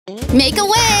Make a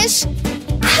wish!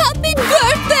 Happy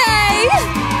birthday!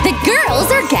 The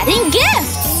girls are getting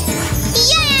gifts!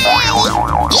 Yay!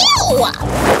 Ew!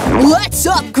 Let's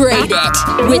upgrade it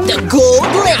with the gold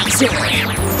laser!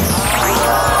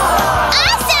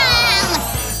 Awesome!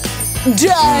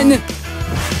 Done!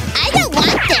 I don't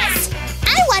want this!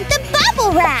 I want the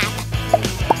bubble wrap!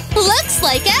 Looks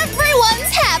like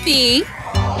everyone's happy!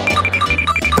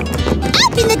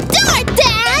 Open the door,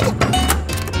 Dad!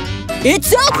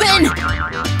 It's open!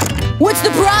 What's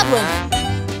the problem?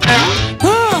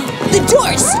 The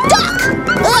door's stuck!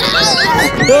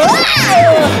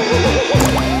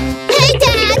 Hey,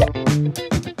 Dad!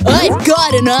 I've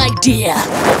got an idea!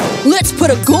 Let's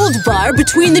put a gold bar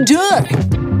between the door!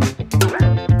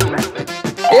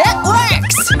 It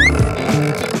works!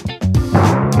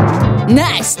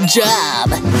 Nice job!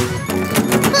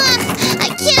 I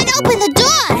can't open the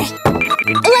door!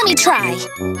 Let me try.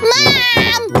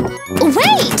 Mom!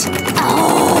 Wait!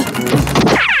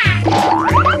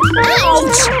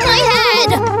 Ouch! My head!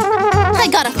 I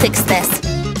gotta fix this.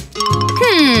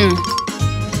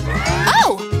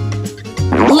 Oh!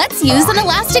 Let's use an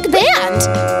elastic band.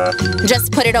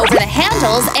 Just put it over the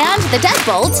handles and the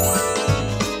deadbolt.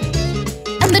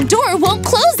 And the door won't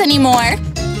close anymore.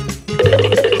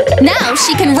 Now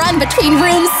she can run between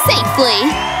rooms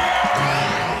safely.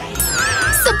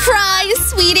 Surprise,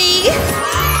 sweetie!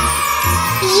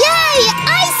 Yay!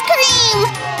 Ice cream!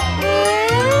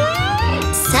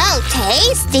 So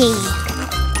tasty!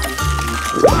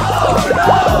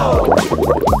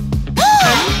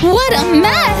 What a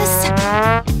mess!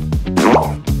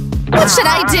 What should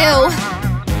I do?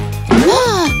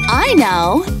 I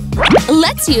know!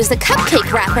 Let's use a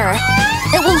cupcake wrapper.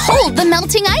 It will hold the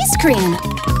melting ice cream.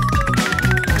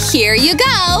 Here you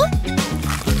go!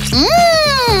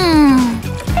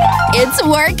 It's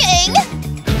working!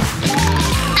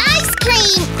 Ice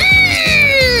cream!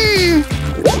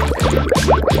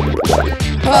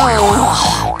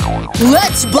 Oh,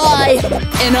 let's buy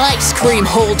an ice cream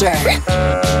holder.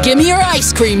 Give me your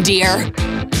ice cream, dear.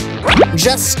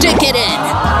 Just stick it in.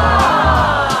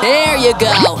 There you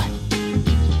go.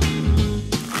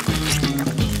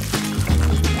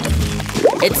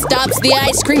 It stops the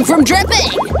ice cream from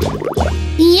dripping.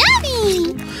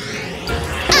 Yummy!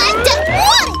 I don't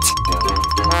want it!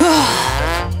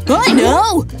 I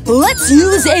know! Let's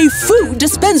use a food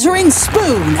dispensing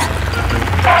spoon!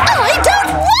 I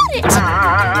don't want it!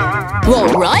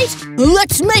 Alright,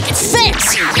 let's make it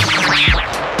fancy!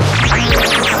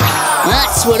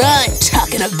 That's what I'm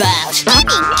talking about!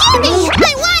 Yummy!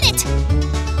 I want it!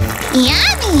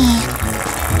 Yummy!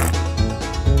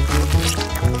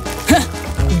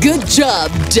 Good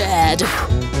job, Dad!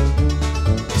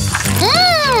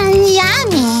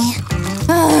 Yummy!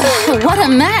 What a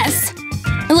mess!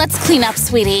 Let's clean up,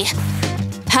 sweetie.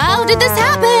 How did this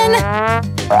happen?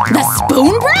 The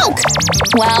spoon broke!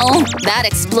 Well, that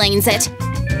explains it.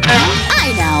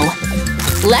 I know.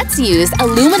 Let's use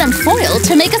aluminum foil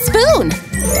to make a spoon.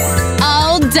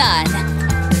 All done.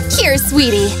 Here,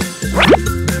 sweetie.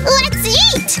 Let's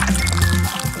eat!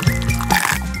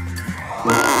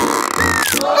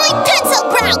 My pencil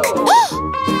broke!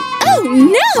 Oh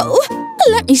no!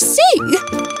 Let me see.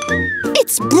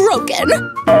 It's broken.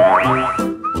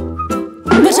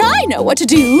 But I know what to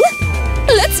do.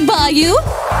 Let's buy you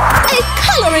a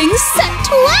coloring set.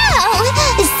 Wow!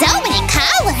 So many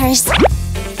colors.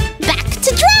 Back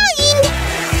to drawing.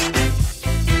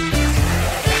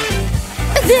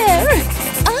 There!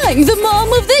 I'm the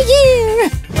mom of the year.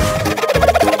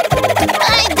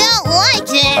 I don't like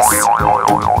this.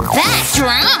 That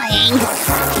drawing.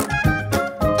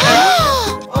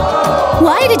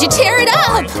 Why did you tear it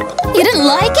up? You didn't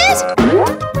like it?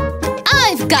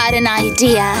 I've got an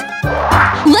idea.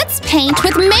 Let's paint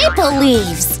with maple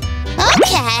leaves.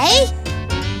 Okay.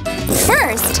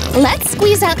 First, let's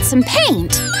squeeze out some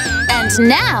paint. And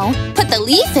now, put the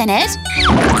leaf in it.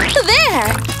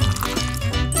 There!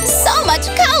 So much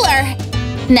color!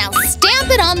 Now stamp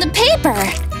it on the paper.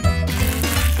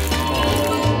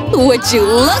 Would you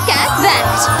look at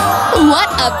that? What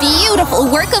a beautiful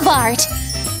work of art!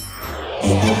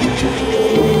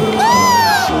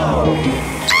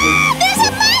 There's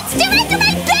a monster under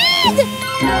my bed!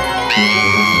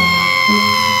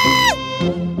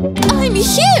 I'm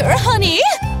here, honey!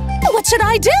 What should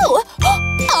I do?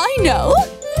 I know!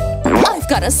 I've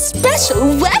got a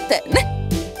special weapon!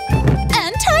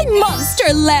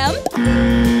 Anti-monster lamp!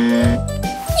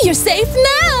 You're safe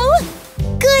now!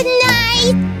 Good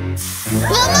night! The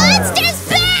monster's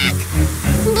back!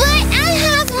 But I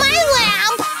have my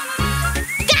lamp!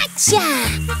 Gotcha!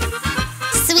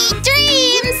 Sweet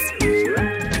dreams!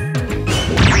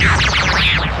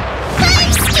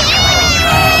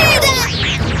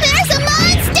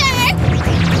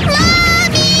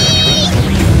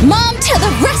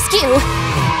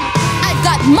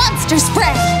 monster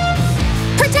spray!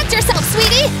 Protect yourself,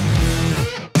 sweetie!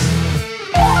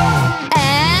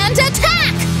 And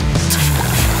attack!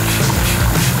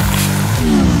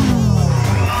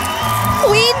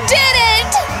 We did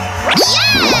it!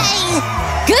 Yay!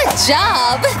 Good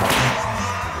job!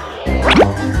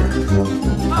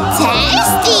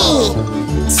 Tasty!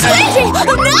 Sweetie!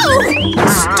 No!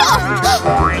 Stop!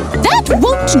 That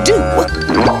won't do!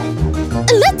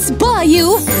 Let's buy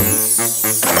you a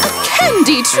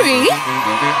candy tree!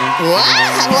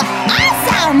 Wow!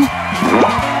 Awesome!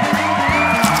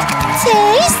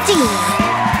 Tasty!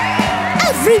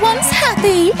 Everyone's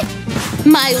happy!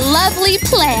 My lovely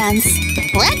plans!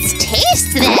 Let's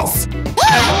taste this!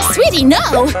 Sweetie,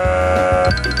 no!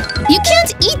 You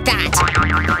can't eat that!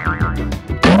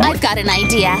 I've got an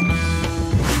idea.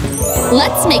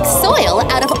 Let's make soil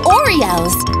out of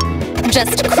Oreos.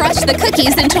 Just crush the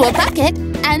cookies into a bucket,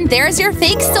 and there's your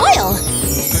fake soil.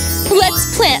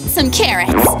 Let's plant some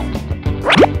carrots.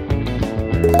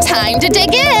 Time to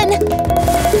dig in.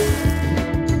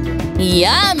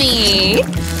 Yummy!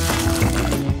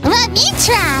 Let me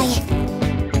try.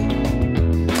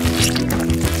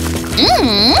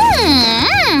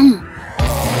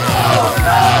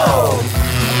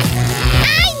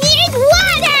 I need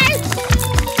water!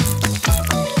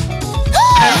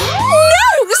 No,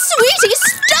 sweetie,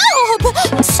 stop!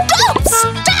 Stop!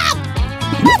 Stop!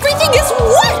 Everything is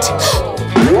wet!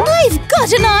 I've got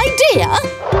an idea!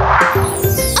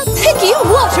 A piggy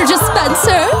water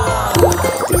dispenser!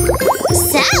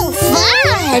 So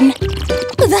fun!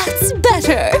 That's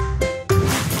better!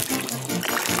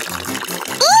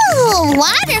 Ooh,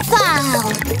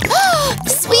 waterfall!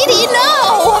 Sweetie,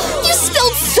 no! You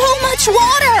spilled so much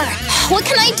water! What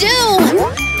can I do?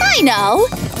 I know!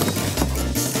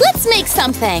 Let's make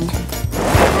something!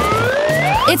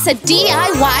 It's a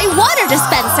DIY water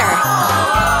dispenser!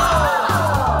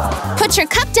 Put your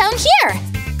cup down here!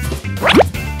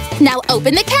 Now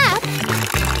open the cap,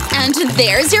 and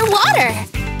there's your water!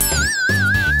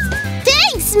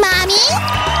 Thanks, Mommy!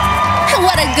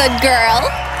 What a good girl!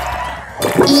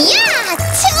 Yeah!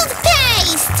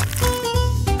 Toothpaste!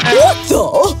 What the?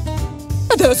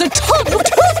 There's a ton of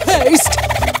toothpaste!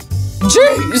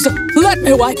 Jeez, let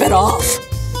me wipe it off!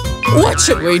 What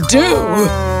should we do?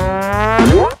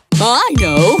 I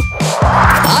know!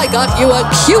 I got you a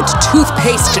cute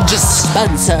toothpaste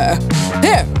dispenser!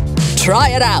 Here, try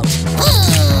it out!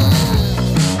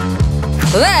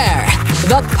 There!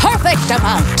 The perfect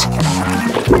amount!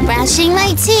 Brushing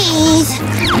my teeth.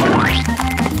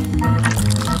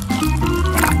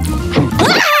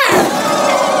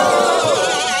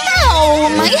 Ow!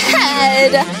 My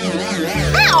head!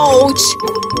 Ouch!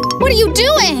 What are you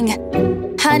doing?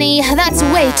 Honey, that's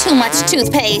way too much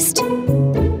toothpaste.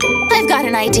 I've got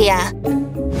an idea.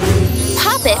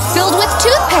 Pop it filled with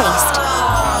toothpaste.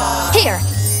 Here,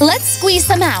 let's squeeze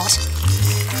some out.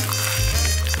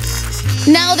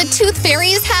 Now the tooth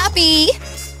fairy is happy.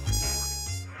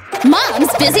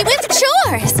 Mom's busy with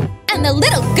chores, and the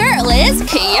little girl is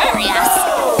furious.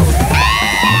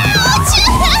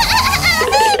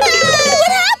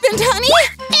 What happened, honey?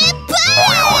 It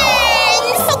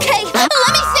burns! Okay,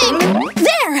 let me think.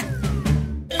 There!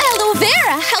 Aloe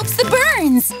vera helps the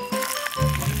burns.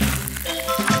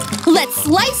 Let's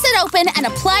slice it open and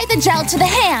apply the gel to the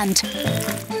hand.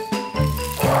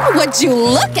 Would you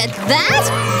look at that?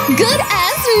 Good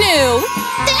as new!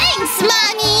 Thanks,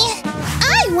 Mommy!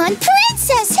 I want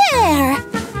princess hair!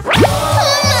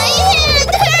 Oh, my head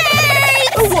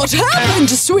hurts! What happened,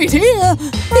 sweetie?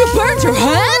 You burnt your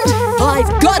hand?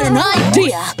 I've got an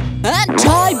idea!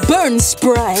 Anti-burn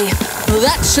spray!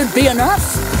 That should be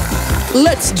enough!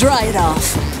 Let's dry it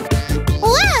off.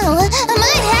 Wow!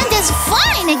 My hand is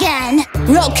fine again!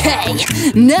 Okay,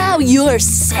 now you're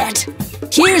set.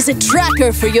 Here's a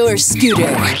tracker for your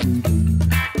scooter.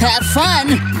 Have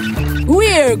fun!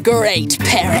 We're great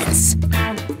parents.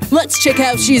 Let's check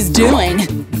how she's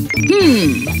doing.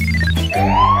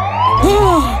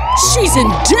 Oh, she's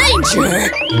in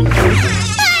danger!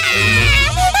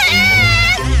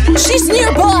 She's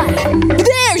nearby!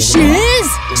 There she is!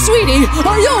 Sweetie,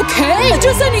 are you okay?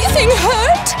 Does anything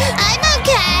hurt? I'm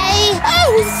okay!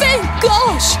 Oh, thank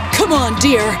gosh! Come on,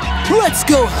 dear. Let's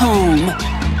go home.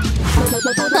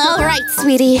 All right,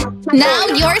 sweetie. Now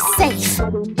you're safe.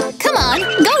 Come on,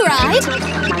 go ride.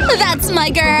 That's my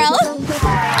girl.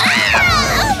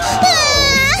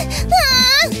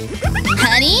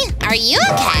 Honey, are you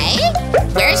okay?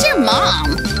 Where's your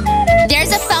mom?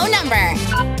 There's a phone number.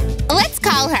 Let's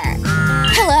call her.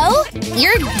 Hello?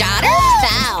 Your daughter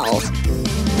fell.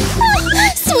 Oh,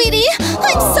 sweetie,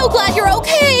 I'm so glad you're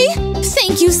okay.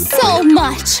 Thank you so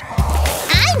much.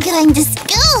 I'm going to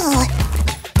Ugh.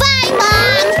 Bye,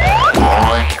 Mom!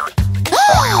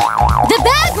 The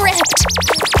bag ripped!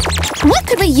 What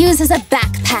could we use as a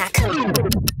backpack?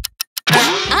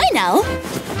 I know!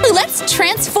 Let's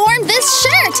transform this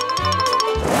shirt!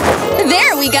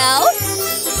 There we go!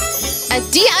 A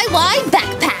DIY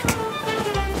backpack!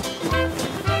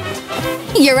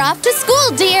 You're off to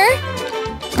school, dear!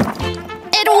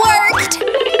 It worked!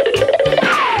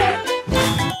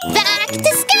 Back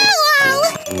to school!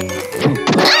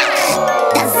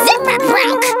 The zipper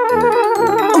broke!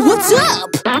 What's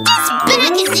up? This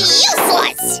bag is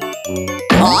useless!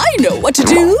 I know what to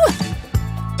do!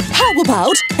 How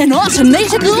about an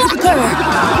automated locker?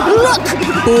 Look!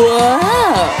 Wow!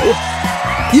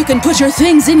 You can put your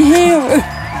things in here!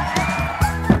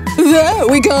 There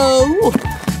we go!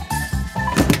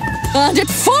 And it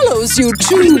follows you,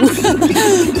 too!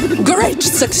 Great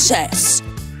success!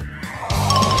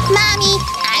 Mommy,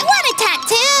 I want a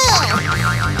tattoo!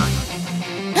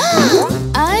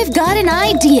 I've got an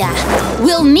idea!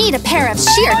 We'll need a pair of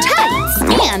sheer tights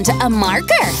and a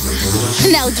marker!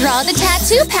 Now draw the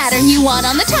tattoo pattern you want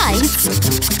on the tights.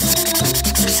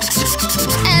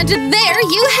 And there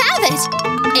you have it!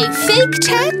 A fake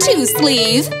tattoo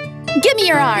sleeve! Give me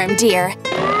your arm, dear.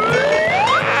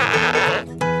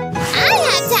 I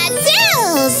have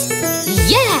tattoos!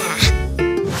 Yeah!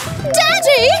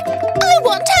 Daddy! I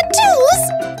want tattoos!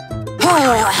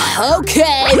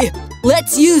 Okay!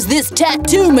 Let's use this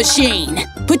tattoo machine!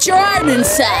 Put your arm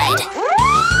inside!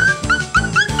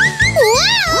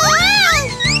 Wow!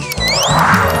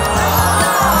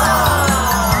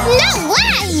 No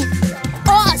way!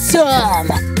 Awesome!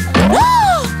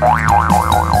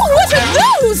 What are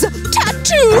those?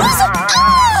 Tattoos?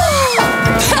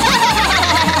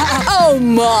 Oh,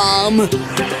 Mom!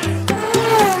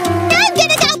 I'm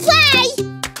gonna go play!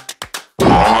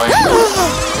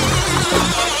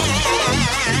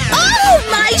 Oh,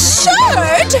 my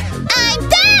shirt! I'm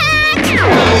back!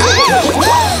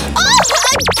 Oh,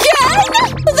 again?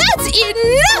 That's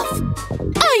enough!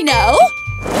 I know!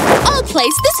 I'll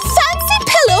place this fancy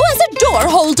pillow as a door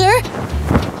holder.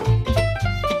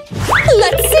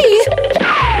 Let's see.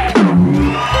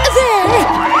 There!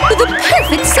 The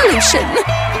perfect solution.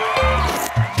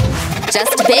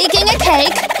 Just baking a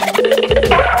cake.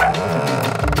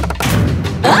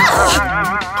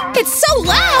 Ah! It's so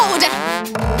loud!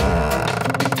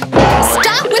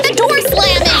 Stop with the door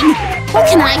slamming! What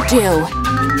can I do?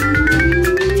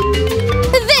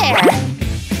 There!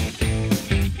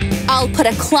 I'll put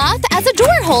a cloth as a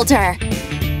door holder.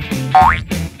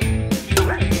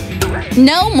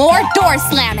 No more door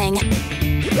slamming!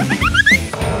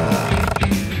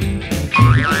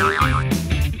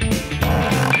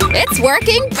 It's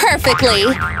working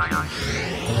perfectly!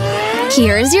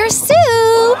 Here's your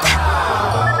soup!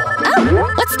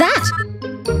 Oh, what's that?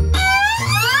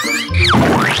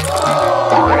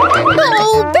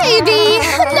 Oh, baby!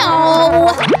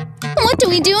 No! What do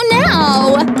we do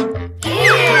now?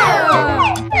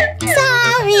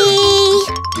 Sorry!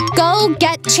 Go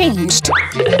get changed.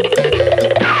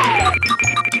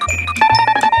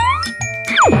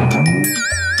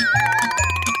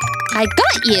 I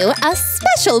got you a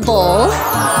special bowl.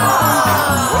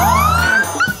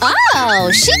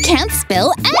 Oh, she can't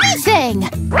spill anything!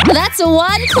 That's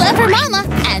one clever mama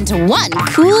and one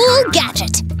cool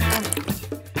gadget.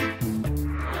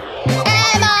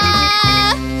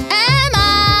 Emma! Emma!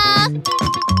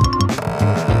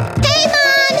 Hey,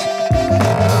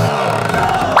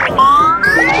 Mom!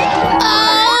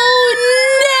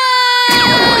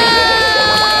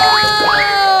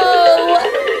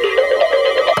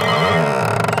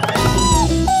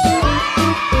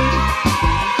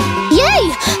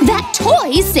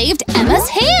 Saved Emma's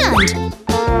hand!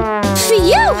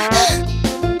 Phew!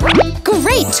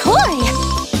 Great toy!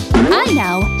 I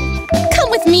know! Come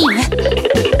with me!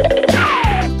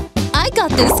 I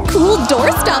got this cool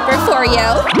door stopper for you!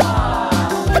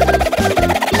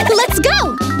 Let's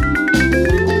go!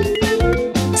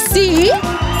 See?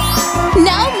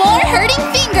 No more hurting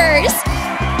fingers!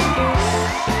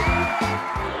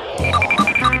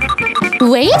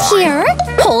 Wait here!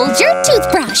 Hold your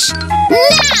toothbrush!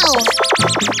 Now!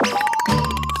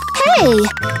 Hey!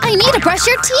 I need to brush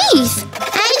your teeth!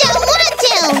 I don't want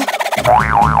to!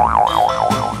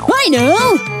 I know!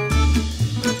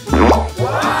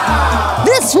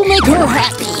 This will make her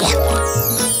happy!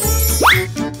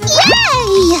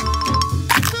 Yay!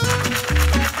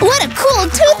 What a cool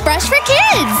toothbrush for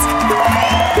kids!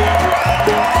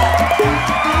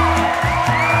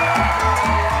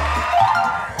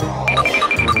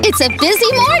 It's a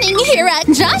busy morning here at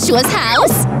Joshua's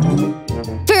house!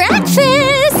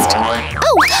 Breakfast!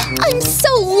 Oh, I'm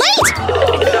so late!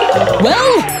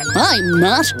 I'm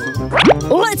not.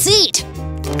 Let's eat.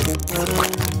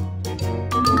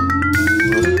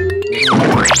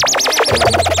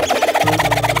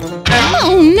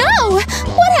 Oh no!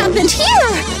 What happened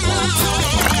here?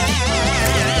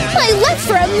 I left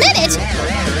for a minute!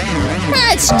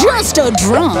 That's just a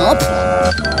drop.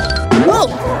 Whoa!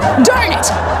 Darn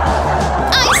it!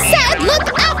 I said look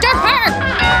after her!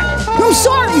 I'm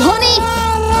sorry, honey!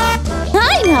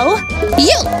 I know!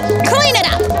 You! Clean it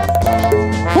up!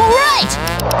 All right!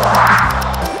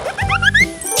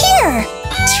 Here!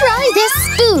 Try this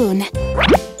spoon!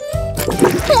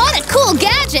 What a cool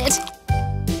gadget!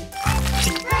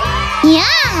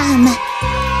 Yum!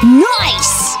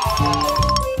 Nice!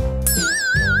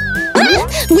 Ah,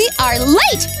 we are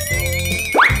late!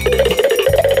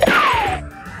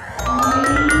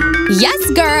 Yes,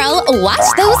 girl!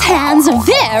 Wash those hands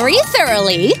very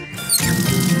thoroughly!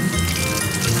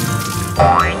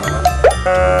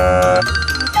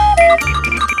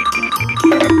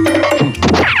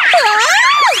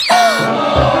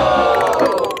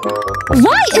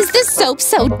 Why is this soap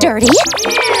so dirty? Ew!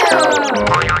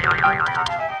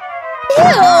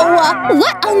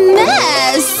 What a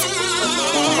mess!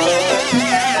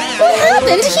 What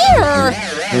happened here?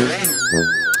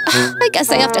 I guess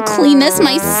I have to clean this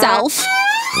myself.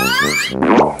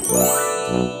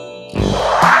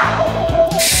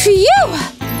 Phew!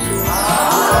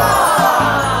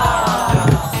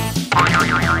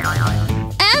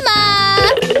 Emma!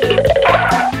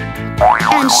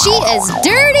 And she is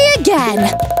dirty again.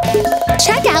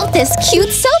 Check out this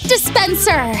cute soap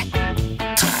dispenser.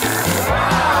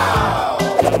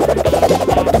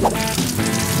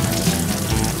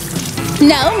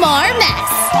 No more mess.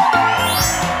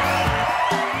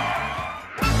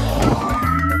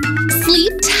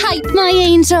 Sleep tight, my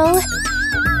angel.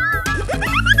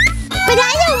 But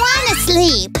I don't want to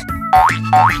sleep.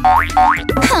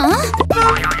 Huh?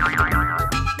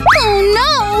 Oh no!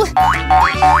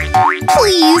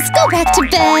 Please go back to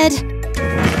bed.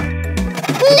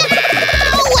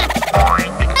 No! I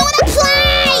want to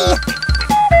play!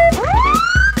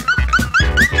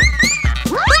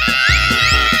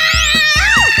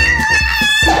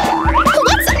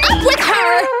 What's up with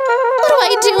her? What do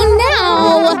I do now?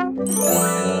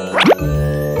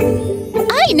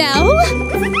 I know!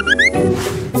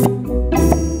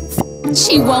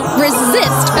 She won't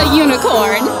resist a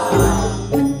unicorn.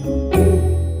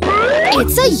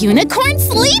 It's a unicorn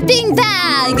sleeping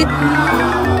bag!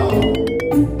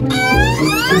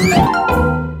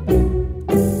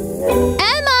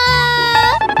 Emma!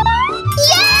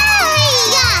 Yay!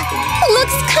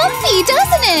 Looks comfy,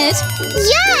 doesn't it?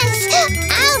 Yes!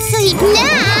 I'll sleep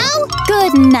now!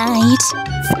 Good night.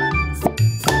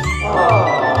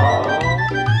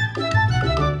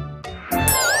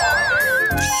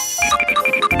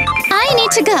 I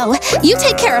need to go. You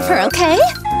take care of her, okay?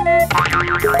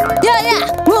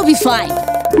 Yeah, we'll be fine.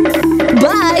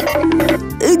 Bye.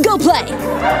 Go play.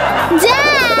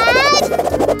 Dad!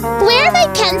 Where are my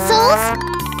pencils?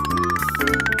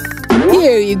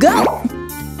 Here you go.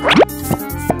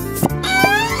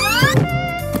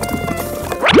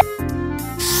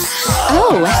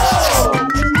 Oh,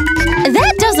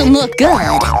 that doesn't look good. 1,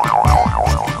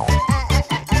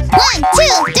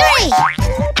 2, 3!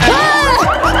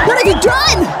 Ah! What have you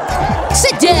done?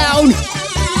 Sit down.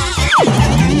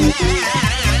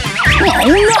 Oh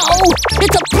no!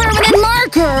 It's a permanent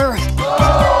marker!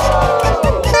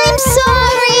 I'm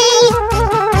sorry!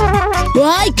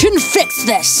 I can fix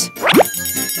this!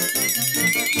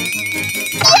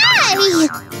 Yay!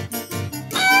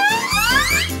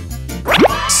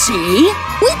 See?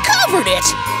 We covered it!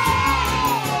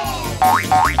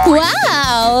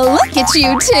 Wow! Look at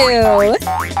you two!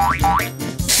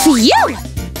 Phew!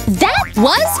 That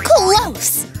was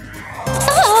close!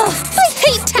 Oh, I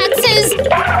hate taxes!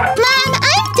 Mom,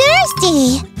 I'm thirsty!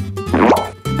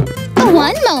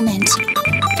 1 moment.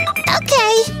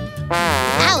 Okay.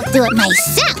 I'll do it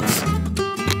myself.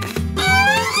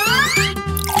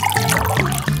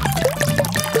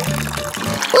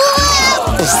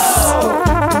 Whoops!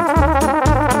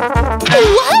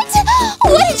 What?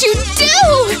 What did you do?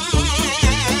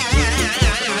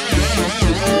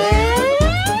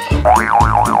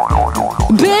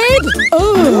 Babe?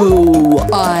 Oh,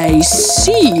 I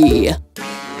see.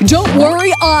 Don't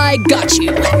worry, I got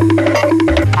you.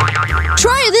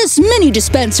 Try this mini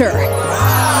dispenser.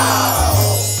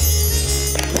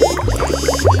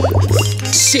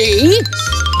 See?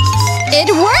 It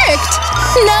worked!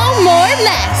 No more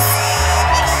mess!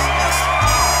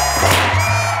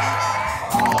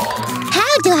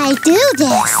 How do I do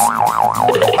this?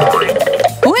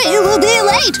 We will be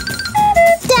late!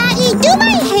 Daddy, do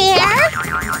my hair!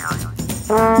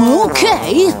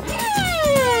 Okay.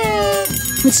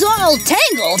 It's all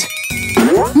tangled.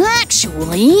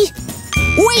 Actually,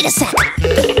 wait a sec.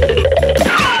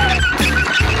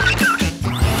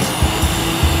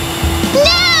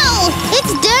 No!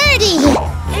 It's dirty!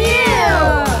 Ew!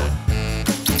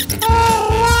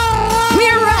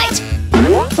 You're right.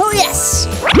 Oh, yes.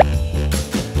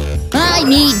 I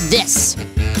need this.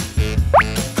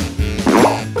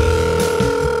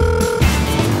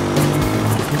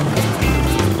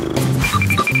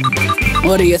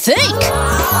 What do you think?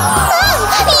 Oh,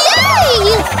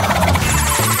 yay!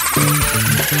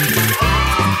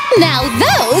 Now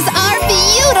those are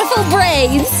beautiful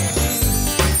braids!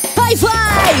 High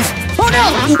five! Oh no,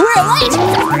 we're late!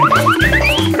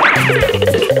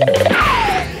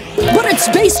 But it's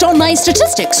based on my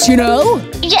statistics, you know?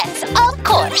 Yes, of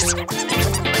course.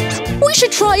 We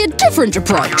should try a different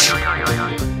approach.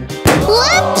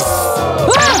 Whoops!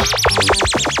 Ah!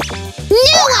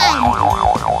 New one!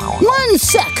 1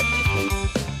 sec.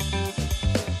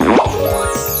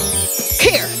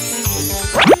 Here.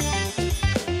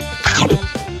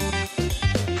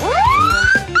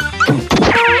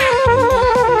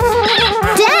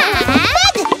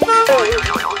 Dad?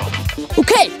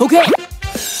 Okay.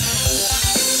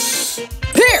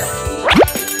 Here.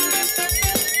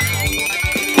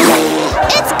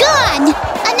 It's gone!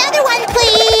 Another one,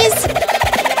 please!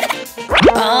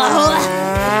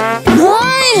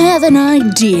 I have an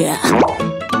idea.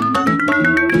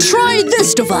 Try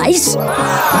this device.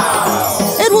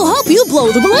 It will help you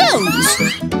blow the balloons.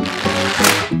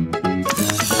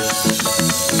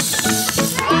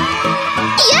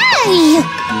 Yay!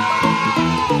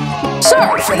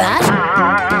 Sorry for that.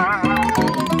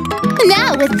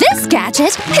 Now with this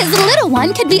gadget, his little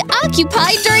one can be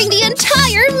occupied during the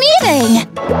entire meeting!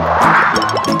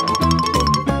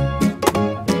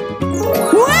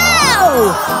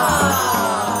 Wow!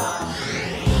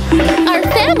 Our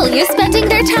family is spending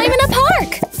their time in a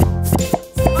park!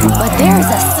 But there's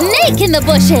a snake in the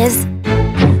bushes!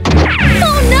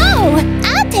 Oh no!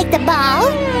 I'll take the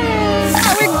ball!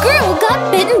 Our girl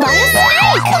got bitten by a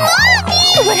snake! Mommy!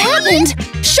 What happened?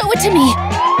 Show it to me!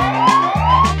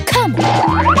 Come!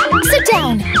 Sit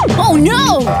down! Oh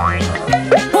no!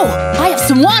 Oh, I have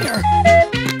some water!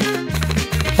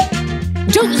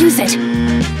 Don't use it!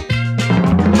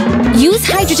 Use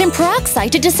hydrogen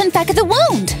peroxide to disinfect the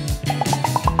wound!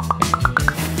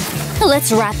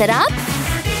 Let's wrap it up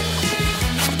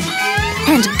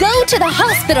and go to the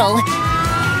hospital!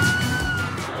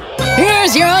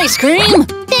 Here's your ice cream!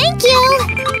 Thank you!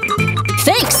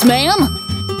 Thanks, ma'am!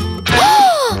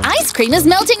 Ice cream is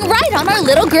melting right on our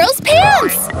little girl's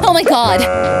pants! Oh my god!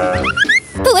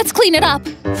 Let's clean it up!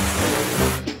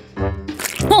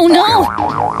 Oh no!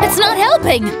 It's not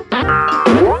helping!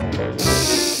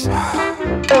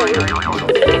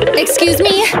 Excuse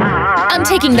me? I'm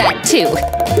taking that too.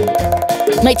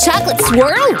 My chocolate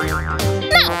swirl?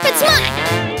 No, it's mine!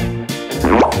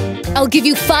 I'll give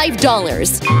you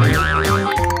 $5.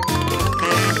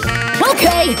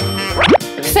 Okay!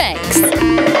 Thanks.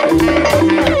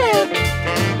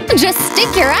 Just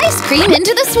stick your ice cream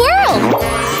into the swirl.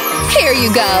 Here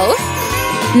you go.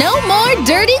 No more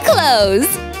dirty clothes.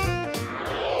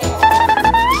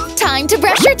 Time to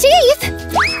brush your teeth.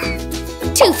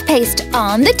 Toothpaste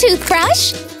on the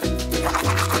toothbrush.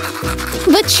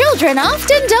 But children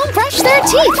often don't brush their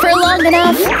teeth for long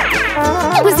enough.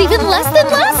 It was even less than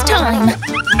last time.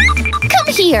 Come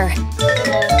here.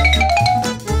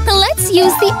 Let's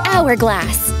use the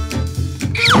hourglass.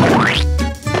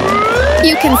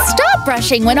 You can stop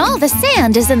brushing when all the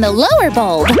sand is in the lower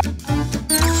bulb.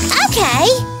 Okay.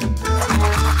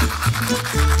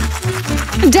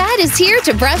 Dad is here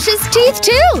to brush his teeth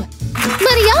too.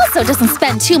 But he also doesn't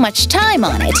spend too much time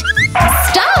on it.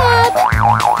 Stop!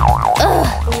 Ugh.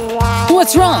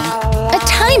 What's wrong? A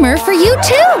timer for you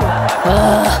too.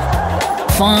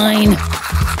 Fine.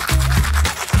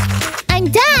 I'm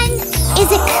done.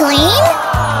 Is it clean?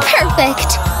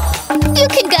 Perfect. You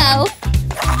can go.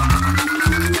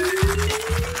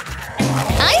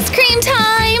 Ice cream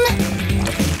time!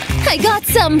 I got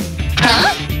some…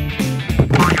 Huh?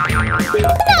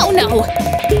 No!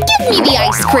 Give me the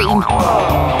ice cream!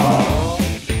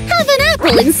 Have an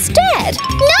apple instead!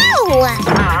 No!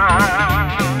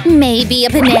 Maybe a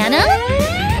banana?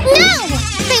 No!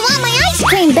 I want my ice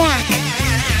cream back!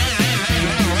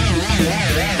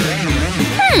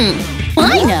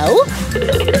 I know!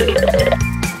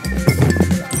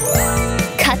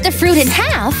 Cut the fruit in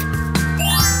half.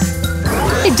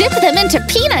 Dip them into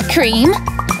peanut cream.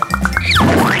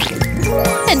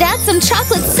 And add some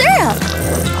chocolate syrup.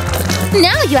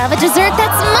 Now you have a dessert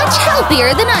that's much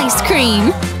healthier than ice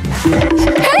cream.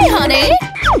 Hey, honey!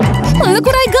 Look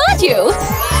what I got you!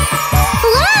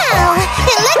 Wow!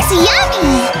 It looks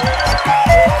yummy!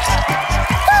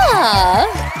 Ah!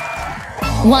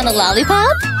 Want a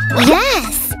lollipop?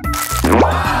 Yes!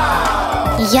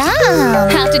 Yum!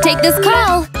 Have to take this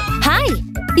call. Hi!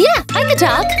 Yeah, I can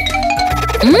talk.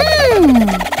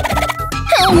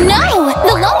 Oh no!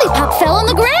 The lollipop fell on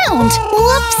the ground!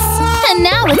 Whoops! And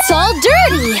now it's all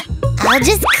dirty! I'll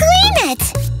just clean it!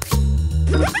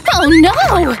 Oh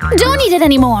no! Don't eat it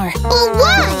anymore! Well,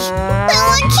 why? I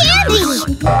want candy!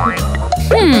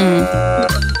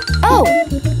 Oh!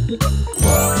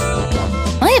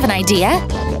 I have an idea.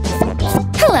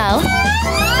 Hello.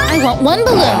 I want one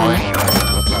balloon.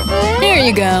 Here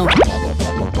you go.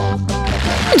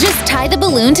 Just tie the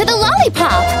balloon to the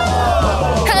lollipop.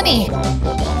 Honey,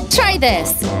 try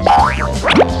this.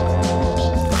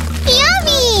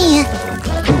 Yummy!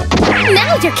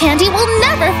 Now your candy will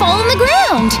never fall on the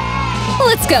ground.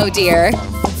 Let's go, dear.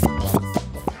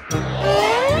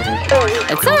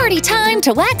 It's already time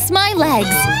to wax my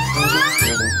legs.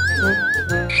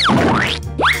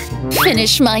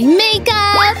 Finish my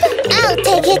makeup. I'll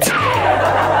take it.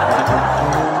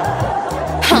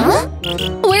 Huh?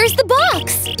 Where's the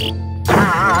box?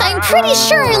 I'm pretty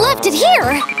sure I left it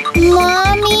here.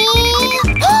 Mommy?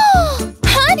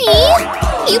 Honey!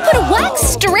 You put a wax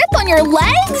strip on your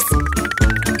legs?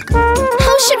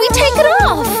 How should we take it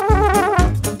off?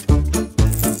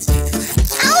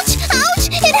 Ouch! Ouch!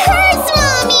 It hurts,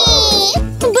 Mommy!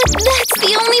 But that's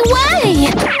the only way!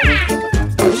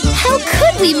 How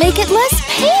could we make it less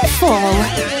painful?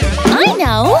 I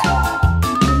know!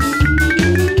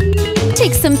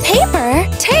 Take some paper,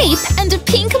 tape, and a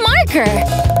pink marker.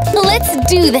 Let's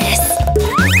do this.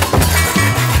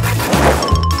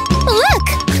 Look!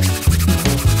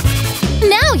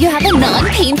 Now you have a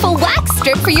non-painful wax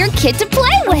strip for your kid to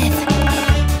play with.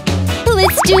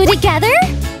 Let's do it together.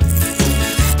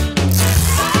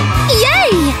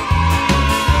 Yay!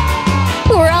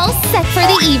 We're all set for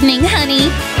the evening,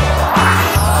 honey.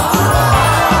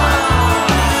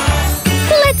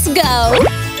 Let's go.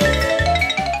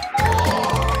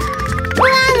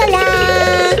 La la la!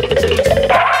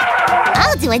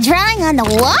 I'll do a drawing on the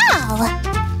wall!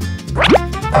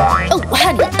 Oh,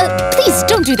 honey, please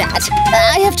don't do that.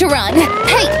 I have to run.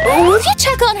 Hey, will you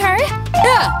check on her?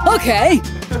 Yeah, okay.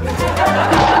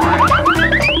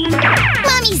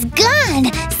 Mommy's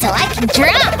gone, so I can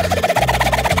draw!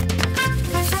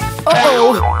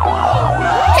 Uh-oh.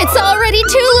 It's already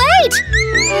too late!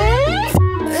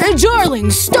 Darling,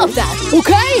 stop that,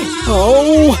 okay?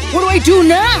 Oh, what do I do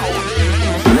now?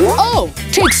 Oh,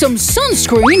 take some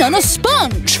sunscreen and a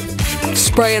sponge.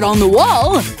 Spray it on the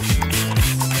wall.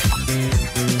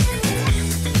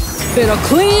 It'll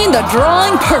clean the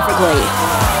drawing perfectly.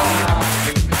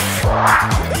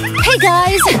 Hey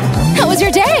guys, how was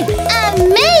your day?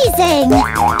 Amazing!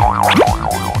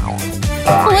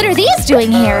 What are these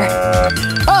doing here?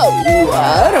 Oh,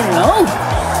 I don't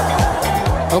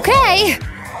know. Okay.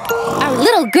 Our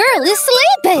little girl is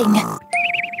sleeping.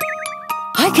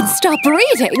 I can stop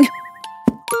reading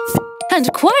and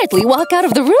quietly walk out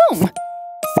of the room.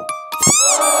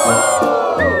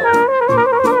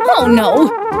 Oh no.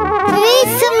 Read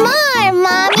some more,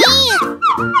 Mommy!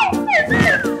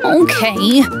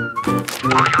 Okay.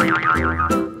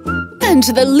 And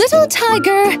the little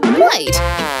tiger… Wait.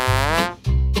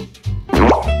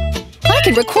 I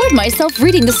can record myself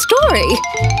reading the story.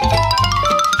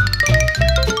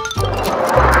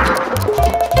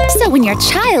 So when your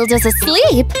child is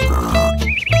asleep,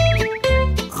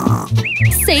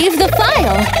 save the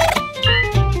file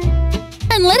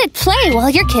and let it play while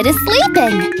your kid is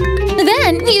sleeping.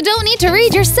 Then you don't need to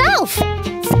read yourself.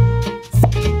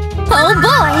 Oh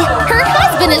boy, her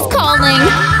husband is calling.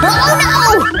 Oh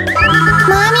no!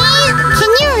 Mommy,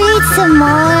 can you read some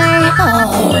more?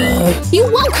 Oh, you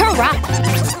woke her up.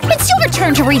 It's your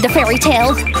turn to read the fairy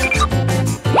tale.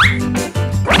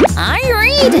 I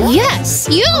read. Yes,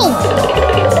 you.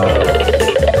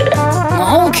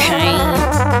 Okay,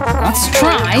 let's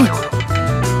try.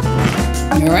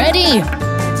 You ready?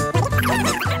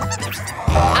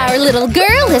 Our little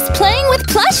girl is playing with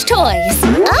plush toys.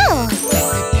 Oh!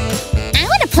 I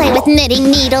want to play with knitting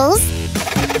needles.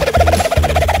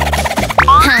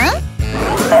 Huh?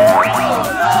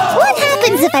 What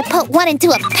happens if I put one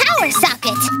into a power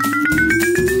socket?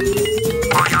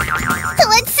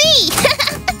 Let's see!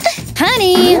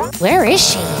 Honey, where is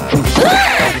she?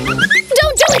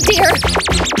 Don't do it, dear!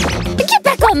 Get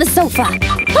back on the sofa!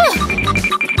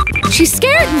 She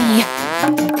scared me!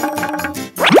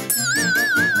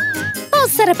 I'll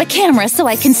set up a camera so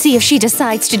I can see if she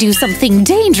decides to do something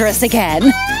dangerous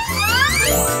again.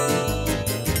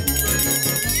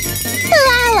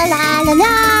 la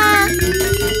la!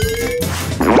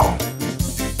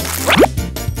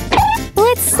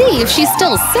 Let's see if she's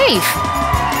still safe.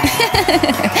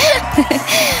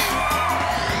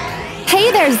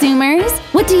 Hey there, Zoomers!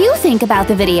 What do you think about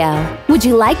the video? Would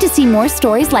you like to see more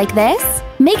stories like this?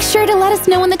 Make sure to let us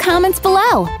know in the comments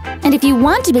below. And if you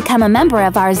want to become a member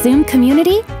of our Zoom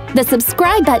community, the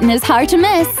subscribe button is hard to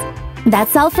miss.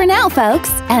 That's all for now, folks.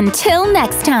 Until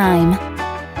next time.